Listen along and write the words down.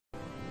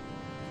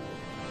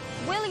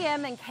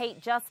William and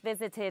Kate just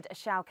visited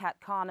Shaukat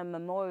Khanum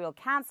Memorial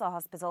Cancer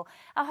Hospital,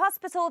 a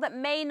hospital that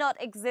may not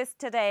exist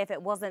today if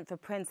it wasn't for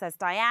Princess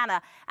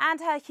Diana and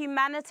her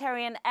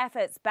humanitarian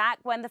efforts back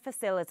when the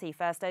facility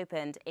first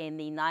opened in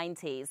the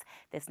 90s.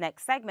 This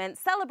next segment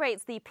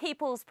celebrates the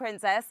People's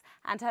Princess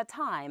and her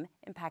time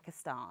in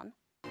Pakistan.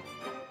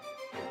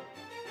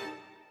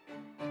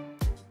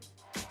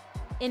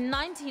 In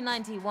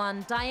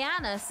 1991,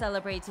 Diana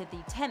celebrated the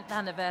 10th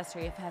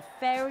anniversary of her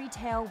fairy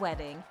tale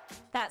wedding.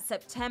 That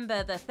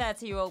September, the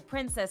 30-year-old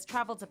princess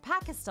traveled to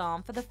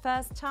Pakistan for the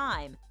first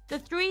time. The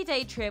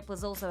 3-day trip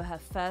was also her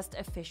first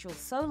official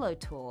solo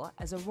tour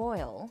as a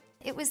royal.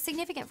 It was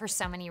significant for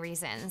so many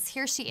reasons.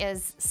 Here she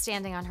is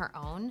standing on her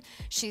own.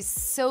 She's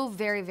so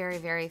very, very,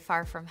 very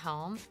far from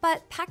home.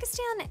 But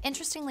Pakistan,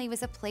 interestingly,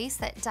 was a place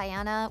that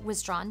Diana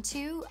was drawn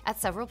to at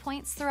several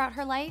points throughout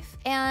her life.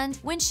 And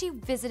when she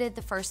visited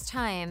the first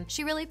time,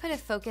 she really put a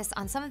focus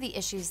on some of the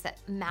issues that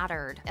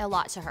mattered a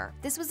lot to her.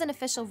 This was an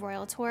official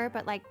royal tour,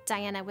 but like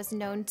Diana was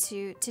known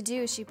to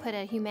do, she put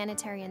a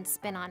humanitarian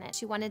spin on it.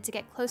 She wanted to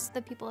get close to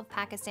the people of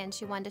Pakistan.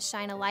 She wanted to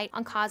shine a light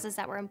on causes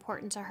that were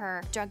important to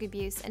her: drug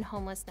abuse and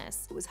homelessness.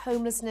 It was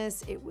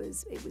homelessness, it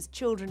was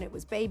children, it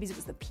was babies, it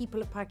was the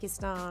people of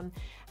Pakistan,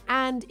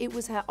 and it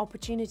was her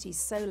opportunity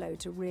solo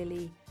to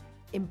really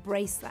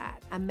embrace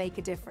that and make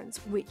a difference,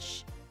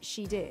 which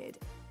she did.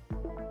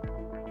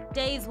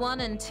 Days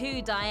 1 and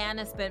 2,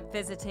 Diana spent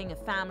visiting a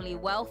family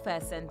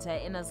welfare center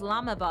in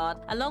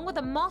Islamabad, along with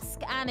a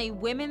mosque and a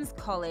women's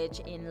college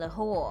in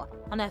Lahore.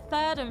 On her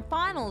third and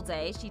final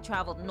day, she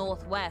traveled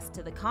northwest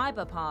to the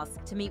Khyber Pass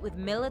to meet with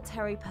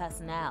military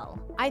personnel.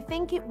 I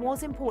think it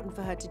was important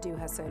for her to do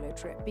her solo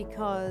trip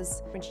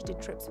because when she did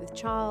trips with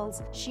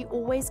Charles, she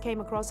always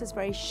came across as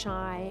very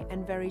shy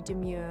and very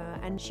demure,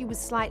 and she was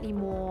slightly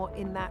more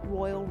in that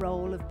royal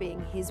role of being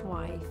his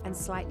wife and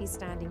slightly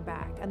standing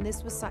back. And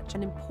this was such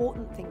an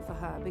important thing for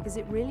her because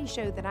it really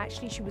showed that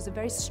actually she was a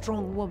very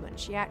strong woman.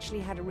 She actually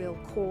had a real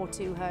core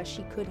to her.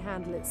 She could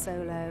handle it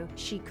solo.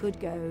 She could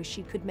go.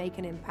 She could make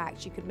an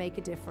impact. She could make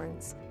a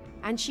difference.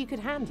 And she could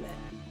handle it.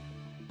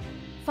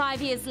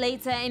 5 years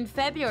later, in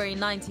February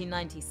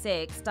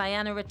 1996,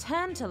 Diana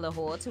returned to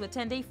Lahore to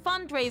attend a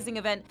fundraising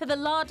event for the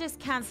largest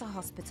cancer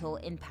hospital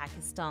in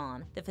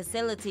Pakistan. The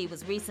facility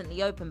was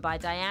recently opened by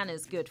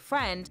Diana's good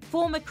friend,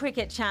 former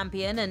cricket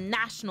champion and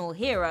national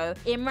hero,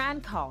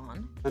 Imran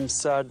Khan. I'm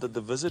sad that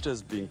the visit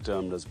is being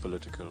termed as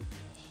political.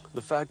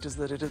 The fact is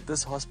that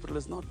this hospital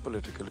is not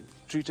political.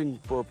 Treating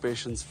poor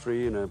patients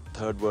free in a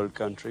third world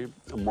country,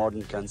 a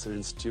modern cancer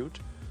institute,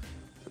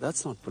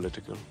 that's not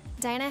political.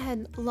 Diana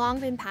had long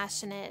been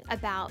passionate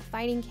about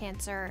fighting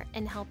cancer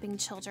and helping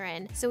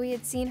children, so we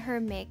had seen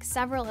her make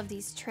several of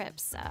these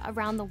trips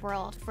around the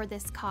world for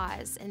this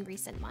cause in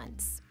recent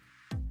months.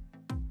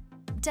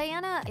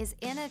 Diana is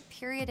in a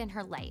period in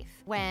her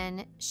life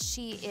when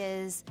she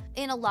is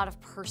in a lot of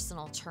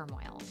personal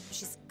turmoil.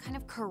 She's kind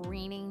of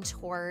careening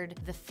toward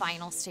the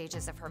final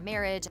stages of her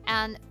marriage.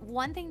 And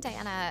one thing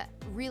Diana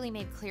really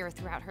made clear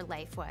throughout her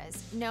life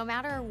was no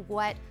matter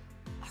what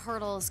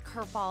hurdles,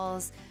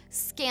 curveballs,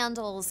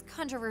 scandals,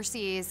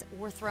 controversies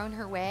were thrown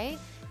her way,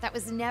 that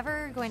was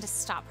never going to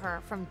stop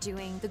her from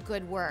doing the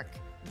good work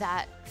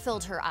that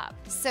filled her up.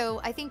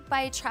 So I think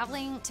by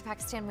traveling to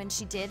Pakistan when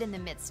she did in the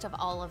midst of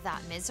all of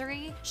that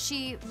misery,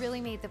 she really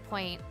made the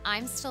point,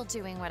 I'm still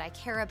doing what I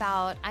care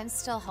about, I'm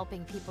still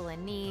helping people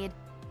in need.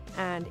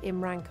 And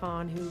Imran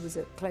Khan, who was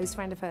a close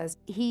friend of hers,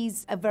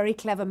 he's a very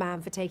clever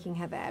man for taking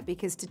her there,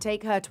 because to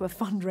take her to a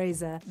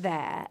fundraiser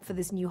there for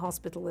this new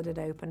hospital that had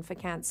opened for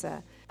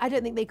cancer, I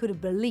don't think they could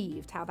have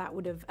believed how that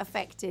would have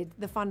affected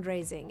the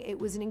fundraising. It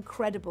was an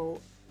incredible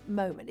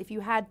moment. If you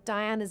had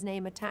Diana's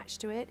name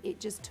attached to it, it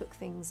just took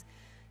things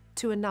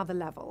to another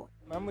level.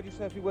 Ma'am, would you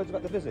say a few words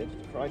about the visit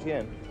for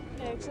ITN?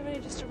 No, because I've only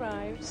just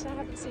arrived, so I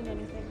haven't seen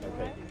anything.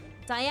 Okay.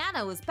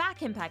 Diana was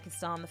back in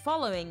Pakistan the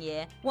following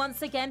year,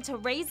 once again to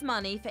raise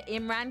money for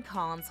Imran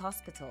Khan's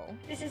hospital.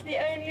 This is the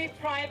only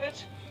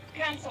private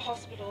cancer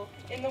hospital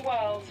in the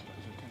world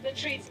that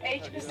treats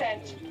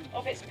 80%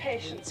 of its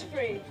patients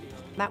free.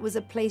 That was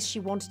a place she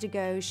wanted to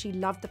go. She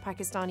loved the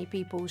Pakistani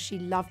people. She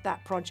loved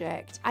that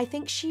project. I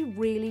think she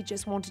really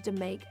just wanted to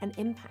make an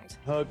impact.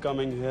 Her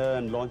coming here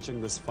and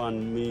launching this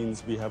fund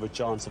means we have a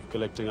chance of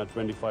collecting our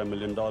 $25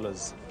 million.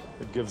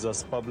 It gives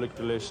us public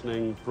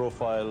relationing,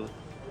 profile.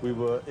 We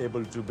were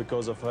able to,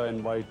 because of her,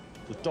 invite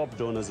the top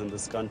donors in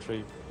this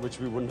country, which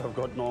we wouldn't have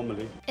got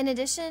normally. In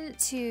addition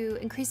to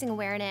increasing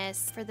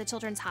awareness for the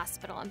Children's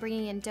Hospital and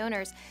bringing in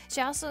donors,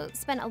 she also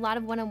spent a lot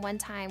of one-on-one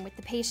time with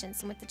the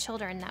patients and with the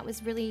children. That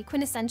was really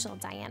quintessential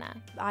Diana.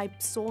 I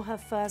saw her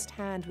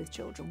firsthand with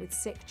children, with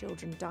sick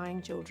children,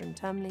 dying children,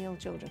 terminally ill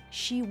children.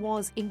 She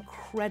was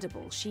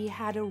incredible. She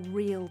had a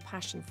real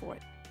passion for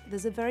it.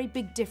 There's a very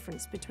big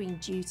difference between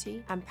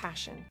duty and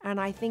passion, and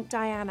I think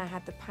Diana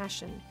had the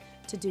passion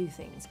to do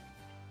things.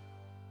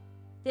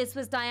 This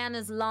was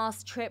Diana's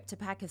last trip to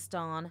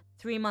Pakistan.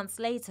 3 months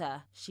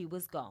later, she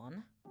was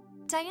gone.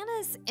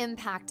 Diana's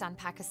impact on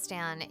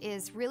Pakistan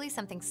is really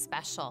something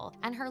special,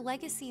 and her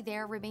legacy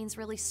there remains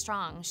really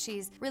strong.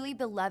 She's really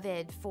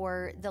beloved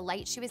for the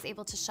light she was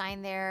able to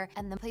shine there,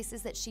 and the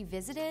places that she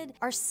visited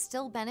are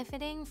still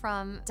benefiting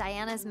from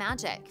Diana's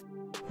magic.